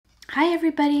Hi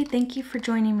everybody, thank you for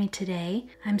joining me today.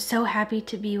 I'm so happy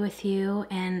to be with you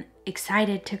and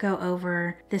excited to go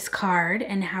over this card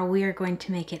and how we are going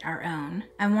to make it our own.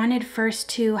 I wanted first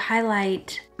to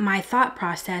highlight my thought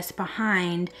process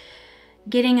behind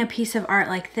getting a piece of art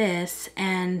like this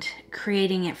and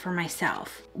creating it for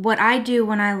myself. What I do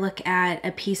when I look at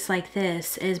a piece like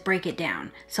this is break it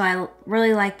down. So I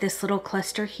really like this little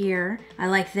cluster here. I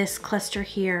like this cluster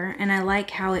here, and I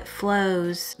like how it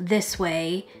flows this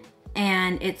way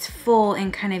and it's full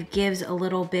and kind of gives a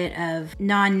little bit of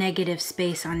non-negative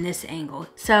space on this angle.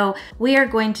 So we are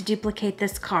going to duplicate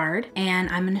this card and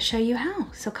I'm going to show you how,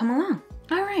 so come along.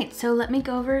 All right, so let me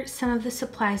go over some of the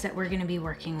supplies that we're going to be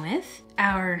working with.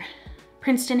 Our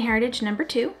Princeton Heritage number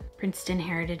 2, Princeton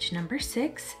Heritage number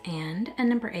 6, and a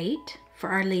number 8 for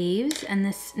our leaves, and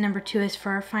this number 2 is for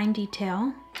our fine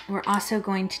detail. We're also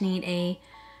going to need a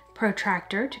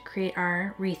protractor to create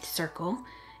our wreath circle.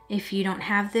 If you don't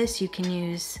have this, you can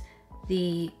use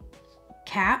the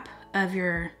cap of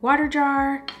your water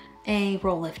jar, a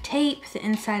roll of tape, the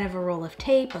inside of a roll of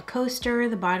tape, a coaster,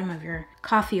 the bottom of your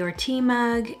coffee or tea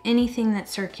mug, anything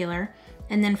that's circular.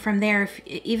 And then from there,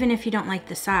 even if you don't like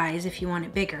the size, if you want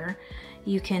it bigger,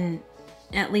 you can,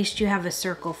 at least you have a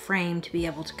circle frame to be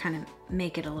able to kind of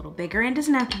make it a little bigger. And it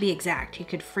doesn't have to be exact, you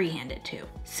could freehand it too.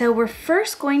 So we're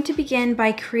first going to begin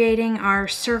by creating our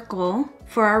circle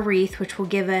for our wreath, which will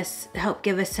help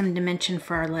give us some dimension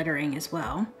for our lettering as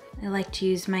well. I like to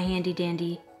use my handy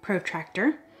dandy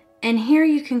protractor. And here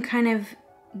you can kind of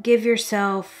give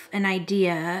yourself an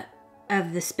idea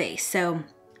of the space. So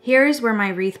here is where my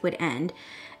wreath would end,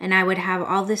 and I would have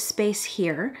all this space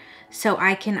here. So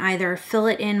I can either fill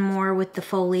it in more with the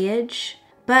foliage,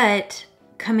 but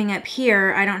coming up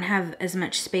here, I don't have as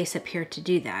much space up here to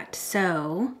do that.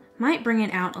 So might bring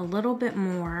it out a little bit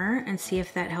more and see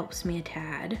if that helps me a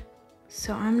tad.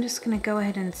 So I'm just gonna go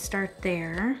ahead and start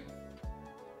there.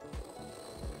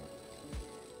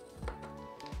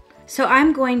 So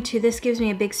I'm going to, this gives me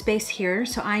a big space here,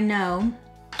 so I know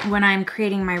when I'm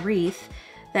creating my wreath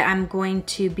that I'm going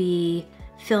to be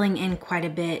filling in quite a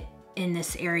bit in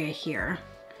this area here.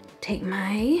 Take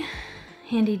my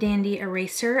handy dandy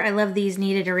eraser. I love these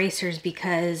kneaded erasers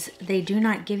because they do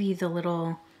not give you the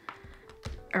little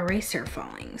eraser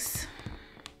fallings.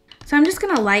 So I'm just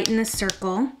gonna lighten the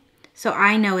circle so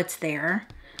I know it's there,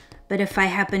 but if I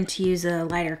happen to use a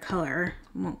lighter color,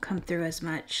 it won't come through as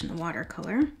much in the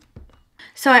watercolor.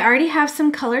 So I already have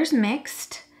some colors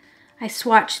mixed. I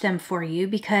swatched them for you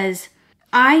because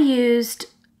I used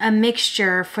a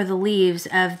mixture for the leaves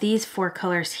of these 4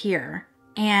 colors here,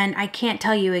 and I can't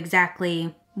tell you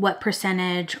exactly what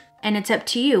percentage, and it's up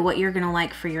to you what you're gonna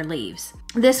like for your leaves.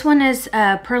 This one is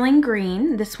Perylene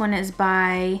green. This one is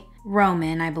by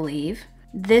Roman, I believe.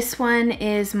 This one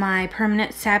is my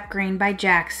permanent sap green by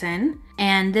Jackson,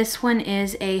 and this one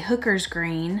is a hooker's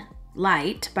green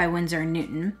light by Winsor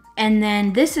Newton. And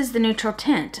then this is the neutral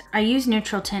tint. I used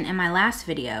neutral tint in my last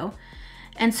video,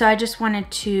 and so I just wanted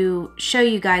to show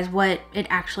you guys what it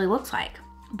actually looks like,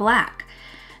 black.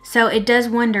 So it does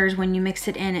wonders when you mix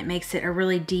it in. It makes it a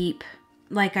really deep,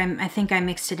 like I think I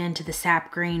mixed it into the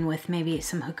sap green with maybe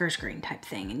some hooker's green type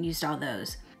thing and used all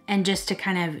those, and just to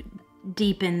kind of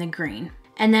deepen the green.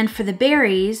 And then for the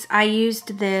berries, I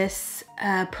used this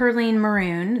Perylene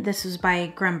maroon. This was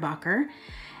by Grumbacher.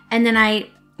 And then I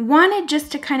wanted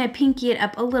just to kind of pinky it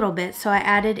up a little bit, so I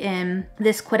added in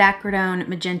this Quinacridone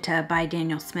Magenta by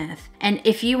Daniel Smith. And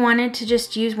if you wanted to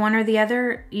just use one or the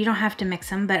other, you don't have to mix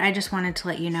them, but I just wanted to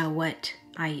let you know what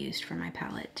I used for my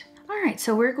palette. All right,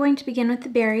 so we're going to begin with the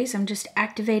berries. I'm just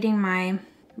activating my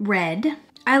red.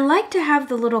 I like to have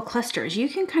the little clusters. You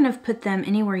can kind of put them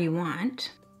anywhere you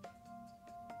want.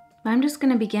 But I'm just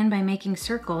gonna begin by making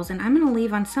circles, and I'm gonna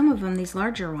leave on some of them, these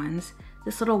larger ones,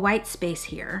 this little white space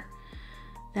here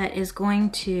that is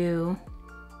going to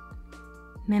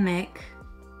mimic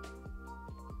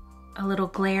a little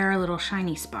glare, a little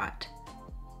shiny spot.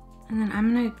 And then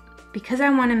I'm gonna, because I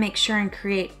wanna make sure and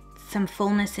create some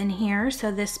fullness in here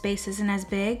so this space isn't as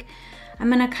big, I'm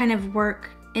gonna kind of work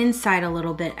inside a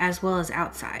little bit as well as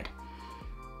outside.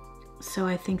 So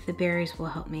I think the berries will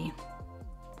help me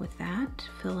with that,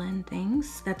 fill in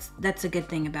things. That's a good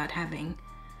thing about having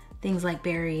things like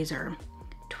berries or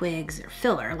twigs or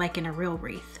filler like in a real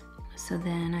wreath. So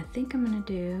then I think I'm gonna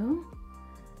do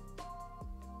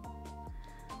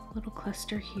a little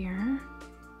cluster here.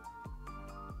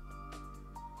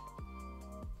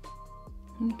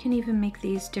 You can even make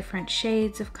these different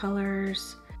shades of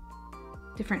colors,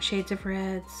 different shades of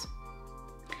reds.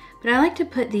 But I like to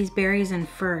put these berries in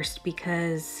first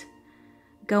because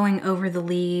going over the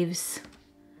leaves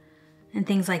and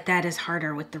things like that is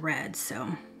harder with the reds. So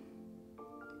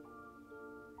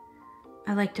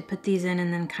I like to put these in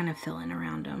and then kind of fill in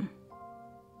around them.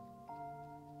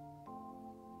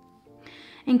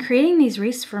 And creating these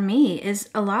wreaths for me is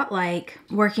a lot like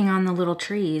working on the little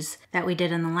trees that we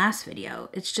did in the last video.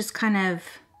 It's just kind of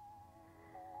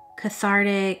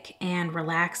cathartic and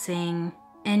relaxing.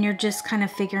 And you're just kind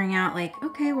of figuring out like,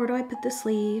 okay, where do I put this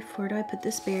leaf? Where do I put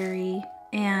this berry?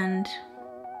 And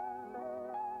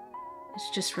it's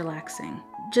just relaxing.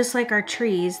 Just like our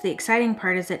trees, the exciting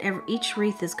part is that each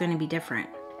wreath is going to be different.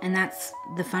 And that's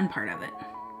the fun part of it.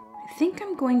 I think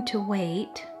I'm going to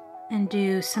wait and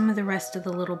do some of the rest of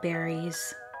the little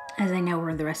berries as I know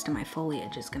where the rest of my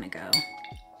foliage is going to go.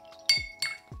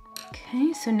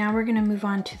 Okay, so now we're going to move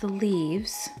on to the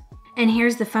leaves. And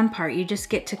here's the fun part. You just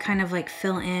get to kind of like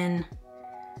fill in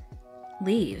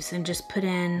leaves and just put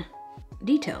in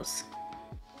details.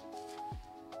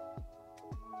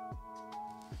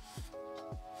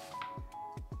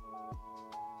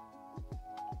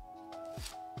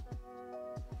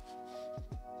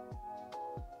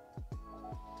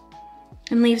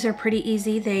 And leaves are pretty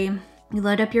easy. You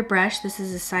load up your brush. This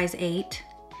is a size 8.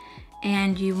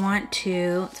 And you want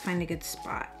to, let's find a good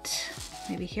spot,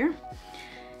 maybe here.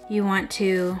 You want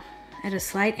to, at a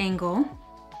slight angle,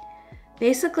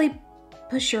 basically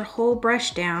push your whole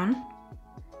brush down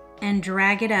and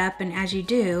drag it up, and as you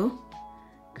do,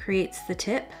 creates the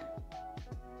tip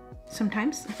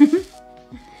sometimes.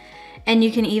 And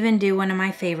you can even do, one of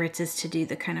my favorites is to do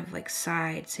the kind of like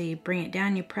side. So you bring it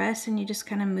down, you press, and you just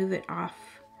kind of move it off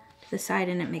to the side,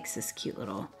 and it makes this cute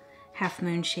little half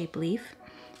moon shaped leaf.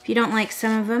 If you don't like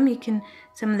some of them,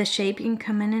 some of the shape, you can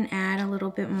come in and add a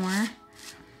little bit more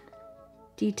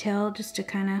detail just to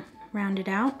kind of round it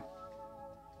out.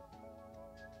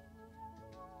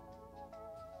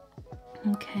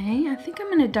 Okay, I think I'm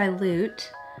going to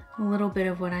dilute a little bit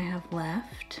of what I have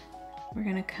left. We're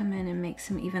going to come in and make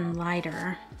some even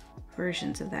lighter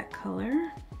versions of that color.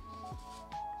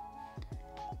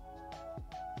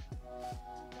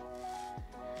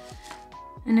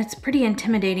 And it's pretty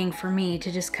intimidating for me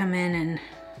to just come in and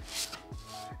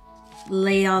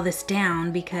lay all this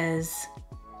down because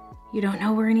you don't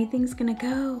know where anything's gonna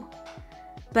go.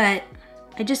 But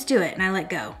I just do it and I let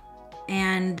go.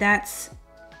 And that's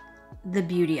the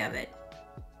beauty of it.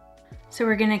 So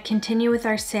we're gonna continue with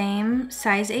our same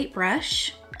size 8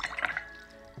 brush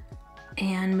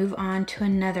and move on to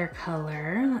another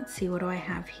color. Let's see, what do I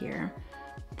have here?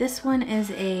 This one is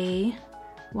a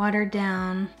watered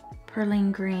down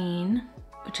Perylene green,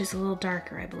 which is a little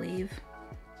darker, I believe.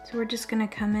 So we're just gonna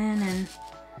come in and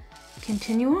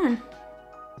continue on.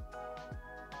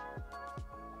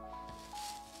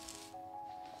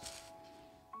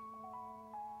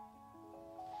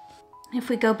 If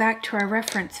we go back to our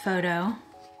reference photo,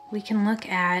 we can look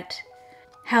at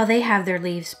how they have their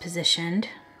leaves positioned.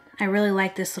 I really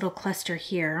like this little cluster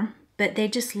here, but they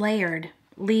just layered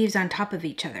leaves on top of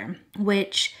each other,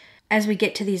 which as we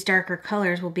get to these darker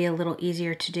colors will be a little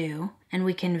easier to do, and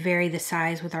we can vary the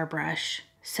size with our brush.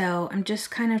 So I'm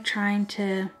just kind of trying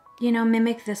to, you know,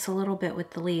 mimic this a little bit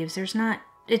with the leaves.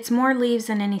 It's more leaves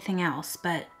than anything else,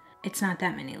 but it's not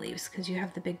that many leaves because you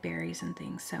have the big berries and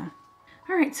things, so.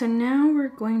 All right, so now we're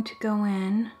going to go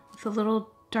in with a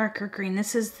little darker green.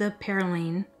 This is the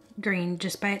Perylene green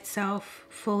just by itself,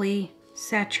 fully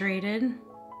saturated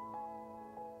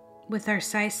with our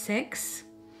size 6.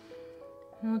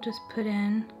 We'll just put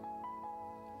in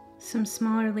some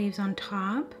smaller leaves on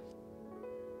top.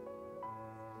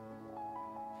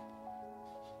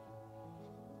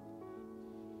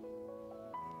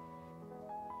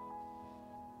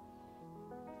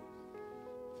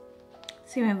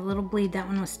 See, we have a little bleed. That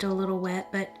one was still a little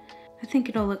wet, but I think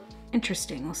it'll look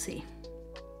interesting. We'll see.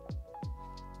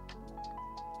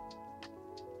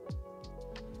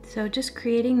 So just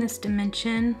creating this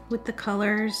dimension with the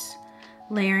colors,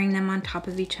 layering them on top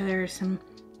of each other, some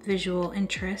visual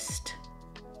interest.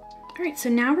 All right, so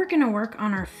now we're gonna work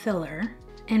on our filler,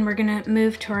 and we're gonna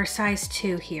move to our size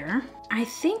 2 here. I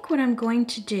think what I'm going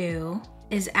to do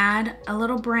is add a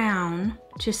little brown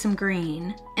to some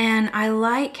green. And I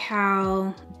like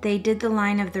how they did the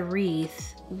line of the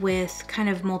wreath with kind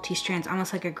of multi-strands,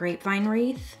 almost like a grapevine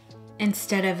wreath,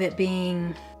 instead of it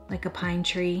being like a pine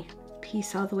tree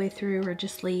piece all the way through or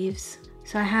just leaves.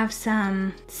 So I have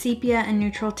some sepia and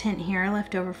neutral tint here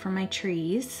left over from my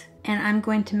trees. And I'm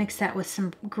going to mix that with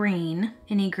some green.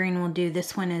 Any green will do.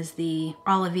 This one is the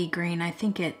olivey green. I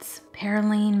think it's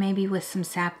Perylene, maybe with some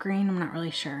sap green. I'm not really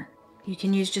sure. You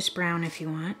can use just brown if you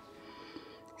want.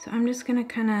 So I'm just gonna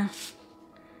kind of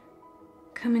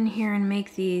come in here and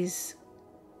make these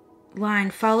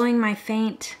line, following my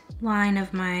faint line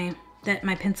of my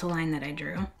pencil line that I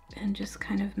drew. and just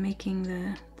kind of making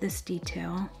this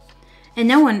detail. And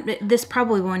this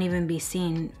probably won't even be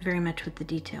seen very much with the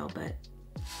detail, but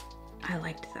I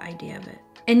liked the idea of it.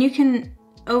 And you can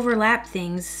overlap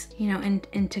things, you know,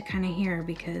 into kind of here,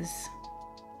 because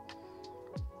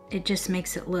it just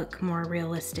makes it look more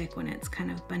realistic when it's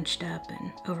kind of bunched up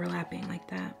and overlapping like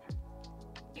that.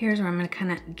 Here's where I'm going to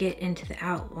kind of get into the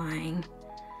outlying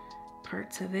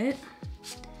parts of it.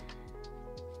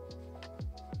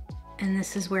 And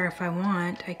this is where, if I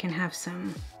want, I can have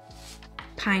some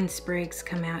pine sprigs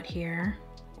come out here,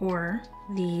 or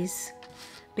these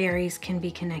berries can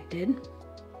be connected.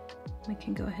 We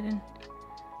can go ahead and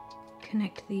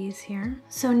connect these here.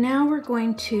 So now we're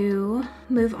going to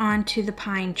move on to the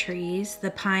pine trees,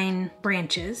 the pine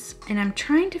branches, and I'm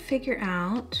trying to figure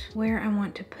out where I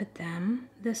want to put them.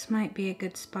 This might be a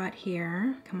good spot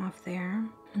here. Come off there,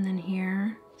 and then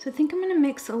here. So I think I'm gonna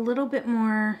mix a little bit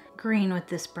more green with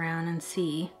this brown and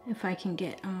see if I can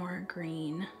get a more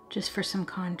green, just for some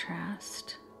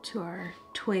contrast to our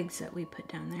twigs that we put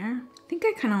down there. I think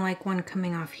I kind of like one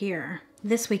coming off here.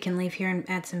 This we can leave here and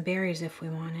add some berries if we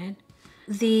wanted.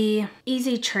 The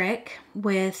easy trick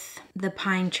with the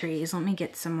pine trees, let me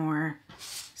get some more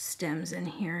stems in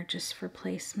here just for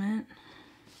placement.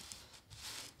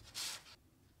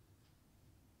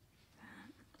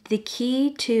 The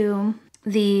key to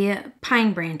the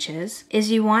pine branches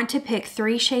is you want to pick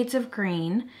 3 shades of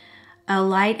green, a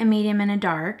light, a medium, and a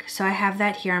dark. So I have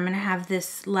that here. I'm gonna have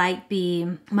this light be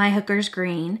my Hooker's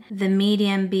Green, the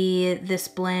medium be this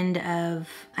blend of,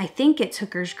 I think it's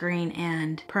Hooker's Green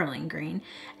and Perylene Green,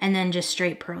 and then just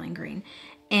straight Perylene Green.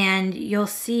 And you'll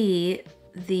see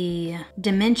the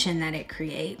dimension that it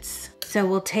creates. So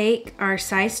we'll take our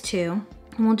size 2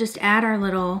 and we'll just add our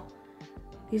little,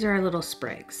 these are our little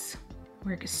sprigs.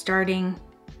 We're starting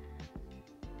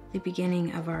the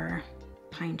beginning of our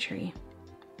pine tree.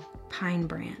 Pine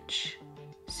branch,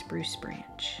 spruce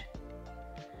branch.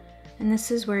 And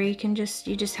this is where you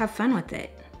just have fun with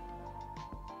it.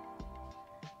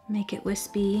 Make it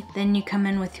wispy. Then you come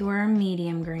in with your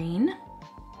medium green.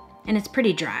 And it's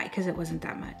pretty dry because it wasn't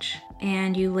that much.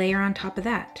 And you layer on top of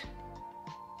that.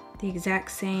 The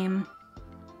exact same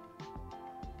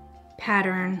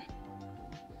pattern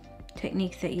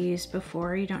technique that you used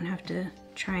before. You don't have to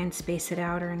try and space it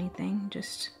out or anything.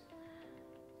 Just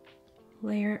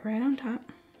layer it right on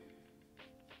top.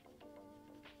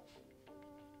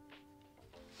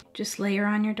 Just layer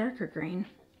on your darker green,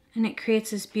 and it creates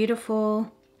this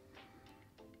beautiful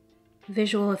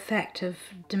visual effect of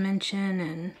dimension,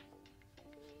 and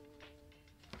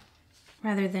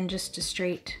rather than just a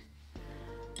straight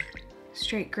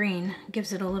green,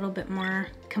 gives it a little bit more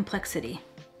complexity.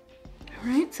 All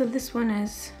right, so this one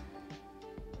is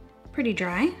pretty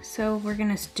dry, so we're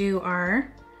gonna do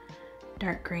our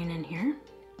dark green in here.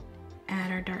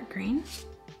 Add our dark green.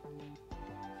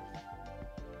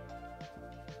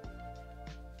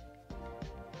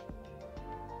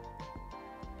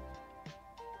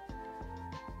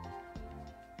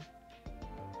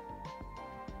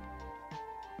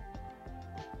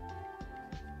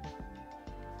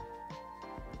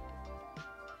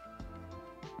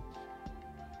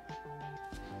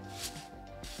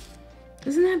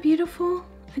 Isn't that beautiful?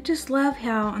 I just love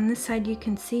how on this side you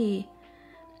can see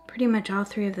pretty much all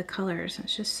 3 of the colors.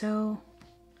 It's just so,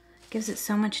 gives it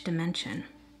so much dimension.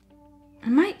 I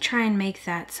might try and make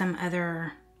that some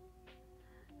other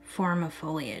form of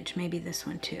foliage, maybe this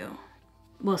one too.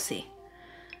 We'll see.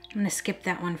 I'm gonna skip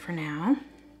that one for now,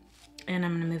 and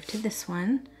I'm gonna move to this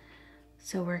one.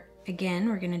 So we're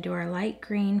gonna do our light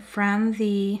green from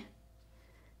the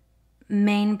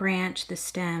main branch, the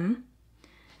stem,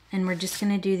 and we're just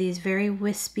gonna do these very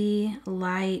wispy,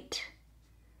 light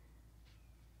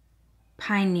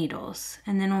pine needles.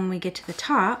 And then when we get to the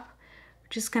top, we're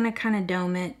just gonna kind of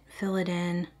dome it, fill it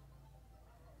in,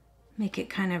 make it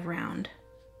kind of round.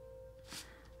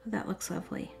 Oh, that looks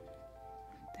lovely.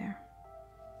 There.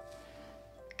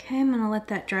 Okay, I'm gonna let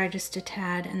that dry just a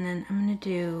tad, and then I'm gonna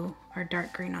do our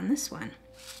dark green on this one.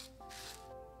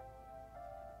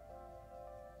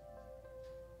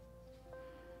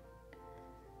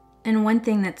 And one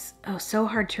thing that's so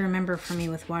hard to remember for me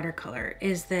with watercolor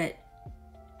is that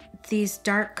these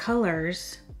dark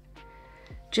colors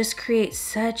just create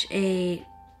such a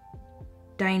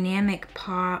dynamic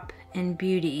pop and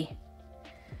beauty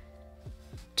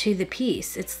to the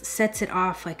piece. It sets it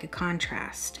off like a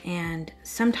contrast, and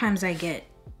sometimes I get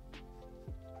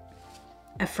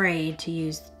afraid to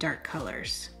use dark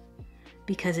colors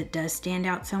because it does stand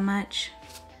out so much,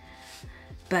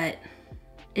 but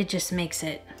it just makes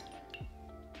it,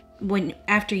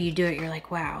 after you do it, you're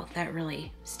like, wow, that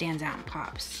really stands out and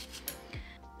pops.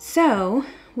 So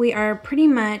we are pretty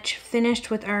much finished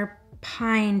with our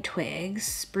pine twigs,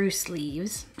 spruce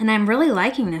leaves, and I'm really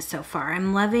liking this so far.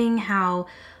 I'm loving how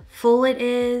full it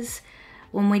is.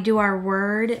 When we do our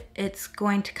word, it's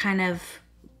going to kind of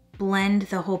blend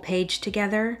the whole page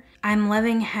together. I'm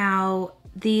loving how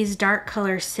these dark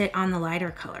colors sit on the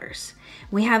lighter colors.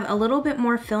 We have a little bit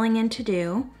more filling in to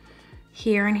do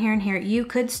here and here and here. You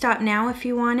could stop now if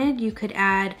you wanted. You could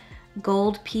add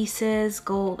gold pieces,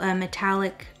 gold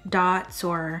metallic dots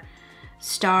or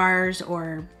stars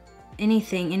or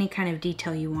anything, any kind of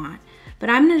detail you want. But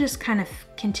I'm gonna just kind of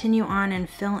continue on and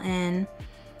fill in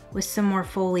with some more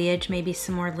foliage, maybe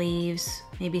some more leaves,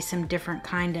 maybe some different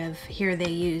kind of, here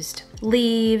they used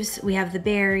leaves, we have the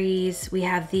berries, we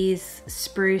have these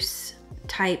spruce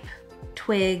type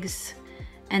twigs,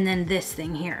 and then this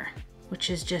thing here, which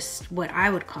is just what I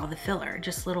would call the filler,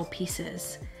 just little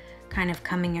pieces kind of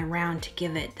coming around to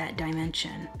give it that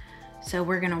dimension. So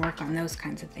we're gonna work on those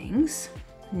kinds of things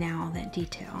now, that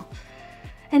detail.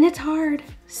 And it's hard.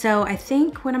 So I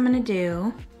think what I'm gonna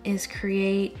do is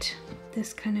create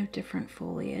this kind of different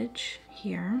foliage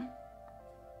here.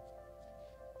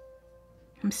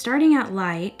 I'm starting out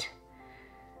light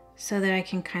so that I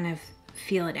can kind of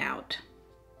feel it out.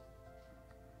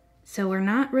 So we're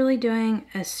not really doing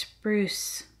a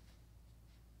spruce,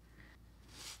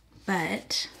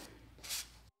 but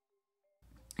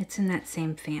it's in that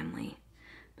same family,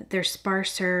 but they're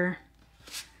sparser,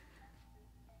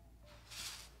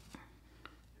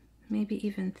 maybe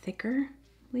even thicker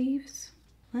leaves.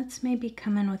 Let's maybe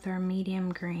come in with our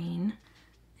medium green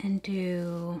and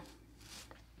do,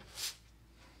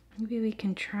 maybe we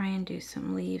can try and do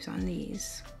some leaves on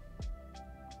these.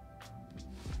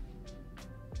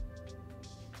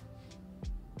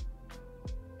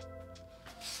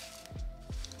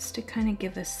 Just to kind of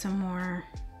give us some more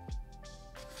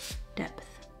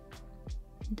depth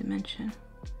and dimension.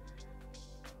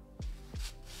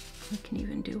 We can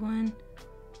even do one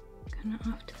kind of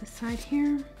off to the side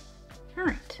here. All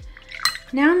right,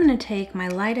 now I'm gonna take my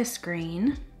lightest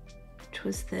green, which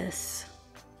was this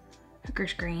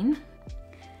hooker's green,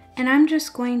 and I'm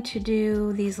just going to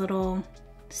do these little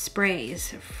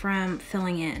sprays from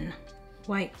filling in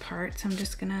white parts. I'm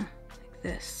just gonna, like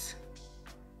this,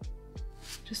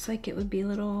 just like it would be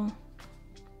little,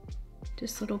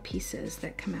 just little pieces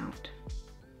that come out.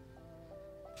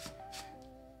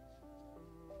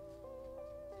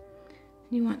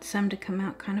 You want some to come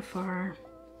out kind of far,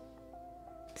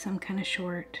 some kind of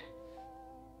short.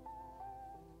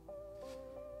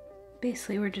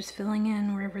 Basically, we're just filling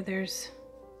in wherever there's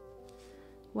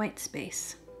white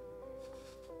space.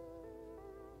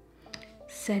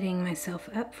 Setting myself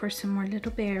up for some more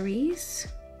little berries.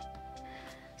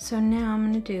 So now I'm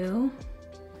gonna do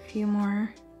a few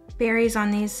more berries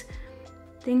on these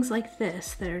things like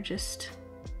this that are just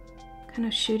kind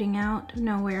of shooting out of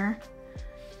nowhere.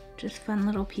 Just fun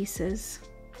little pieces.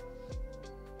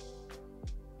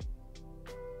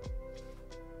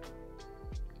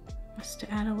 Just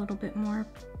to add a little bit more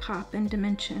pop and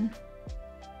dimension.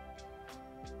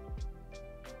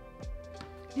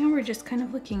 Now we're just kind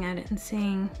of looking at it and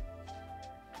seeing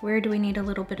where do we need a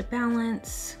little bit of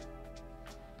balance.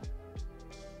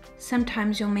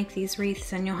 Sometimes you'll make these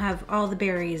wreaths and you'll have all the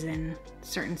berries in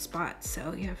certain spots,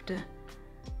 so you have to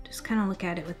just kind of look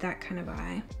at it with that kind of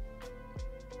eye.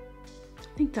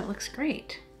 I think that looks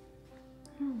great.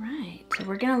 All right, so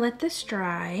we're gonna let this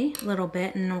dry a little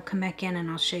bit and we'll come back in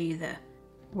and I'll show you the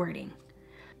wording.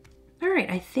 All right,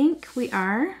 I think we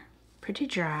are pretty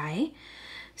dry.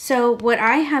 So what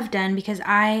I have done, because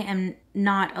I am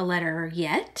not a letterer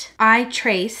yet, I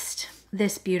traced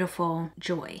this beautiful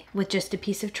joy with just a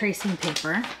piece of tracing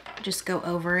paper. Just go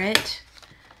over it,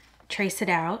 trace it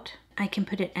out. I can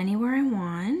put it anywhere I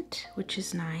want, which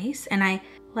is nice. And I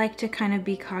like to kind of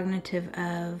be cognitive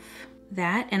of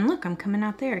that. And look, I'm coming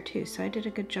out there too. So I did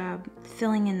a good job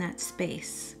filling in that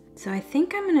space. So I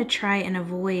think I'm gonna try and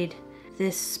avoid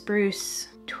this spruce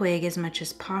twig as much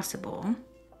as possible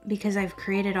because I've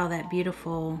created all that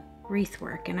beautiful wreath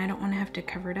work and I don't want to have to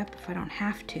cover it up if I don't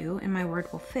have to, and my word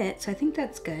will fit. So I think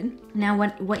that's good. Now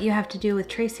what you have to do with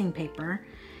tracing paper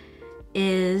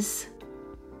is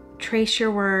trace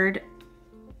your word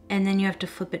and then you have to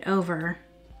flip it over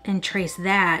and trace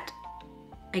that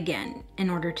again in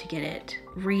order to get it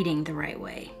reading the right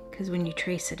way, because when you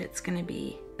trace it, it's going to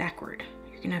be backward.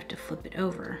 You're going to have to flip it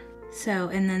over. So,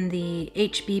 and then the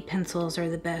HB pencils are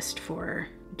the best for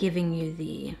giving you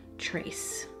the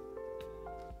trace.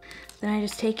 Then I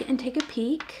just take it and take a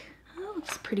peek. Oh,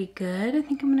 looks pretty good. I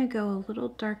think I'm going to go a little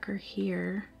darker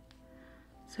here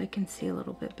so I can see a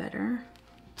little bit better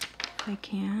if I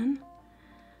can.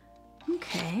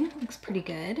 Okay, looks pretty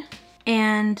good.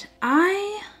 And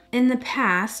I, in the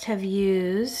past, have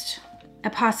used a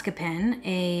POSCA pen,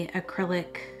 a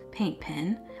acrylic paint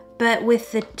pen, but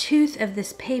with the tooth of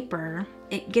this paper,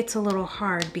 it gets a little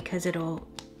hard because it'll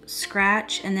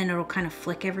scratch and then it'll kind of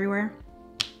flick everywhere.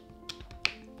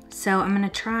 So I'm gonna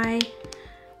try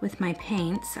with my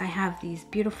paints. I have these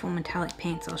beautiful metallic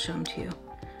paints, I'll show them to you.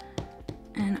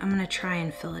 And I'm gonna try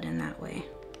and fill it in that way.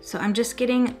 So I'm just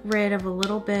getting rid of a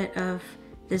little bit of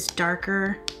this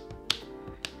darker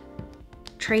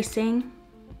tracing.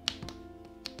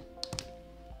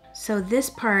 So this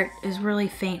part is really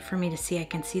faint for me to see. I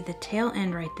can see the tail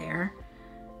end right there.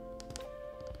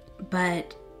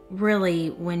 But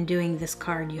really, when doing this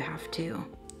card, you have to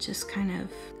just kind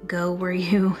of go where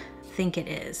you think it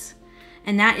is.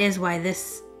 And that is why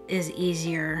this is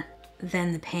easier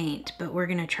than the paint, but we're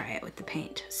gonna try it with the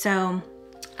paint. So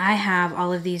I have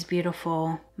all of these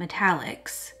beautiful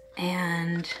metallics,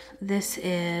 and this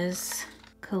is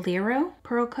Coliro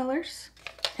Pearlcolors.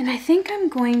 And I think I'm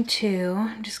going to,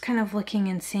 just kind of looking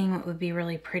and seeing what would be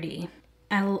really pretty.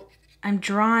 I'm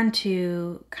drawn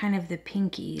to kind of the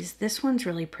pinkies. This one's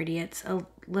really pretty. It's a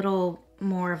little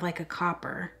more of like a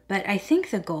copper, but I think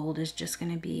the gold is just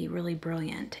gonna be really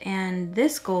brilliant. And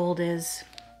this gold is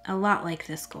a lot like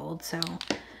this gold, so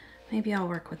maybe I'll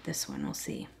work with this one, we'll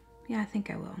see. Yeah, I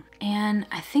think I will. And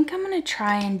I think I'm gonna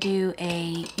try and do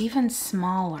a even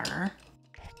smaller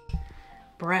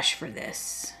brush for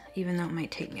this, even though it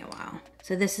might take me a while.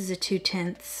 So this is a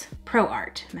 2/10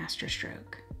 ProArte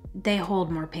Masterstroke. They hold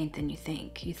more paint than you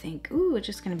think. You think, ooh, it's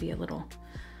just gonna be a little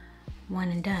one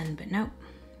and done, but nope.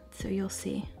 So you'll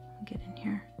see, get in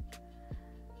here.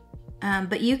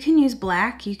 But you can use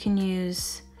black, you can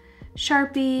use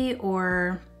Sharpie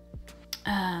or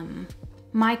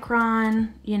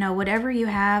Micron, you know, whatever you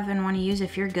have and want to use.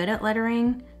 If you're good at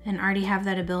lettering and already have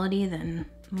that ability, then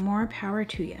more power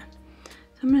to you.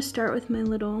 So I'm going to start with my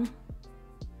little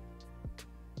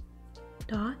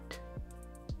dot.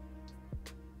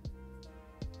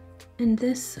 And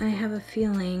this, I have a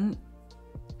feeling,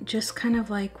 just kind of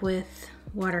like with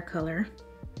watercolor,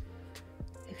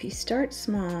 if you start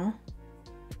small,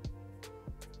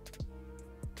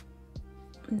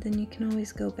 then you can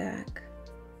always go back.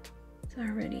 It's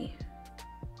already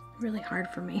really hard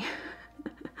for me.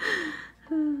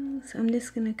 So I'm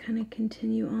just gonna kind of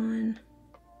continue on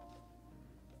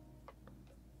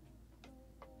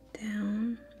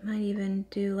down. Might even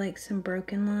do like some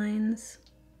broken lines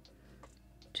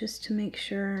just to make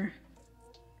sure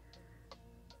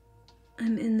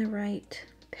I'm in the right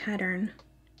pattern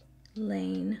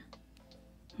lane.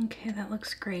 Okay, that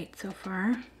looks great so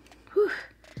far. Whew.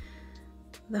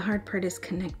 The hard part is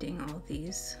connecting all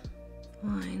these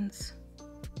lines.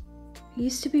 I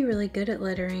used to be really good at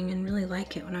lettering and really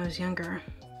like it when I was younger,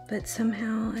 but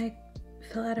somehow I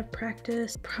fell out of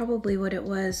practice. Probably what it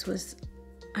was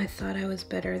I thought I was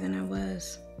better than I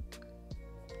was.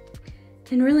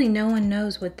 And really no one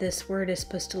knows what this word is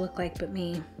supposed to look like but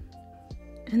me.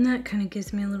 And that kind of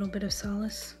gives me a little bit of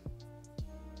solace.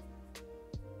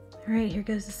 All right, here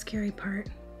goes the scary part.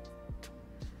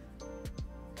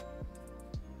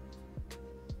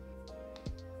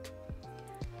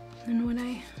 And what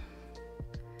I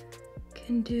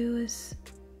can do is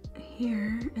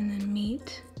here and then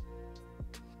meet.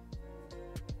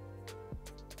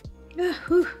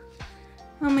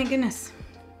 Oh my goodness.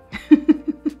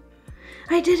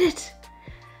 I did it.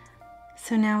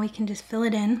 So now we can just fill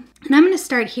it in. And I'm gonna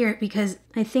start here because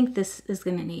I think this is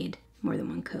gonna need more than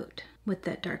one coat with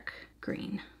that dark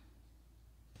green.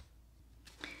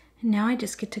 And now I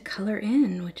just get to color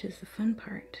in, which is the fun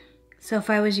part. So if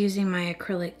I was using my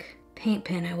acrylic paint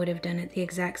pen, I would have done it the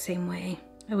exact same way.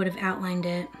 I would have outlined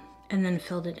it and then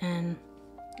filled it in.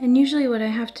 And usually what I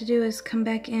have to do is come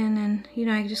back in and, you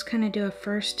know, I just kind of do a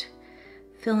first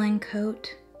fill-in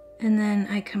coat and then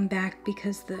I come back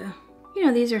because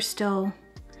these are still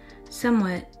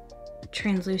somewhat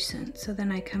translucent. So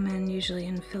then I come in usually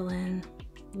and fill in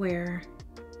where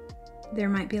there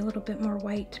might be a little bit more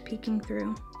white peeking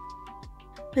through.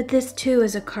 But this too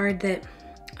is a card that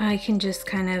I can just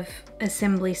kind of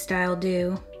assembly style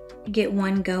do. Get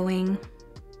one going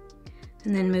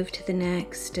and then move to the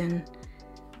next, and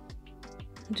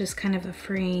just kind of a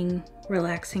freeing,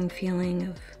 relaxing feeling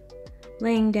of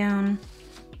laying down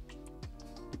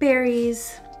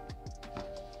berries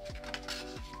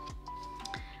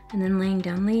and then laying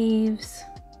down leaves.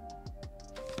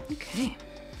 Okay.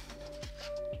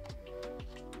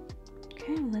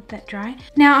 Okay, I'll let that dry.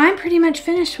 Now I'm pretty much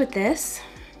finished with this.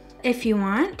 if you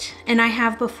want, and I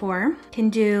have before, can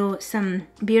do some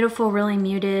beautiful, really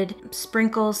muted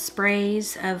sprinkles,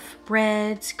 sprays of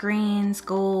reds, greens,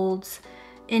 golds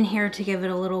in here to give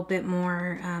it a little bit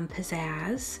more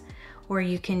pizzazz. Or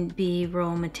you can be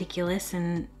real meticulous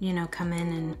and, you know, come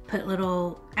in and put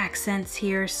little accents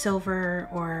here, silver,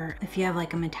 or if you have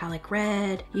like a metallic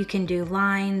red, you can do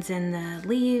lines in the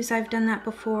leaves. I've done that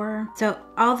before. So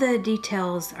all the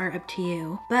details are up to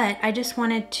you. But I just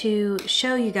wanted to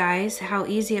show you guys how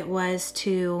easy it was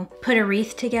to put a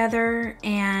wreath together.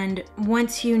 And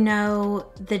once you know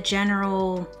the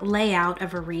general layout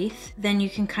of a wreath, then you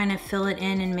can kind of fill it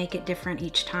in and make it different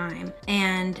each time.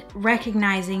 And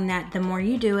recognizing that the more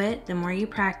you do it, the more you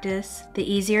practice, the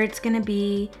easier it's gonna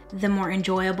be, the more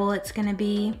enjoyable it's gonna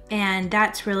be. And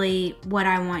that's really what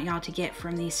I want y'all to get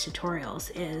from these tutorials,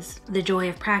 is the joy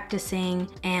of practicing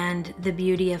and the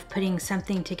beauty of putting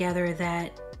something together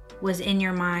that was in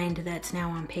your mind that's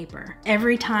now on paper.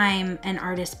 Every time an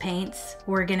artist paints,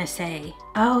 we're gonna say,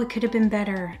 oh, it could have been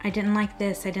better. I didn't like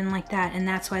this, I didn't like that. And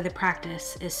that's why the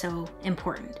practice is so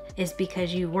important, is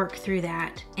because you work through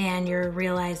that and you're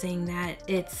realizing that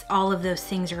it's all of those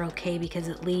things are okay because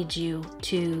it leads you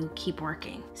to keep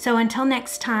working. So until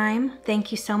next time,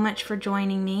 thank you so much for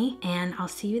joining me, and I'll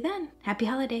see you then. Happy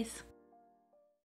holidays.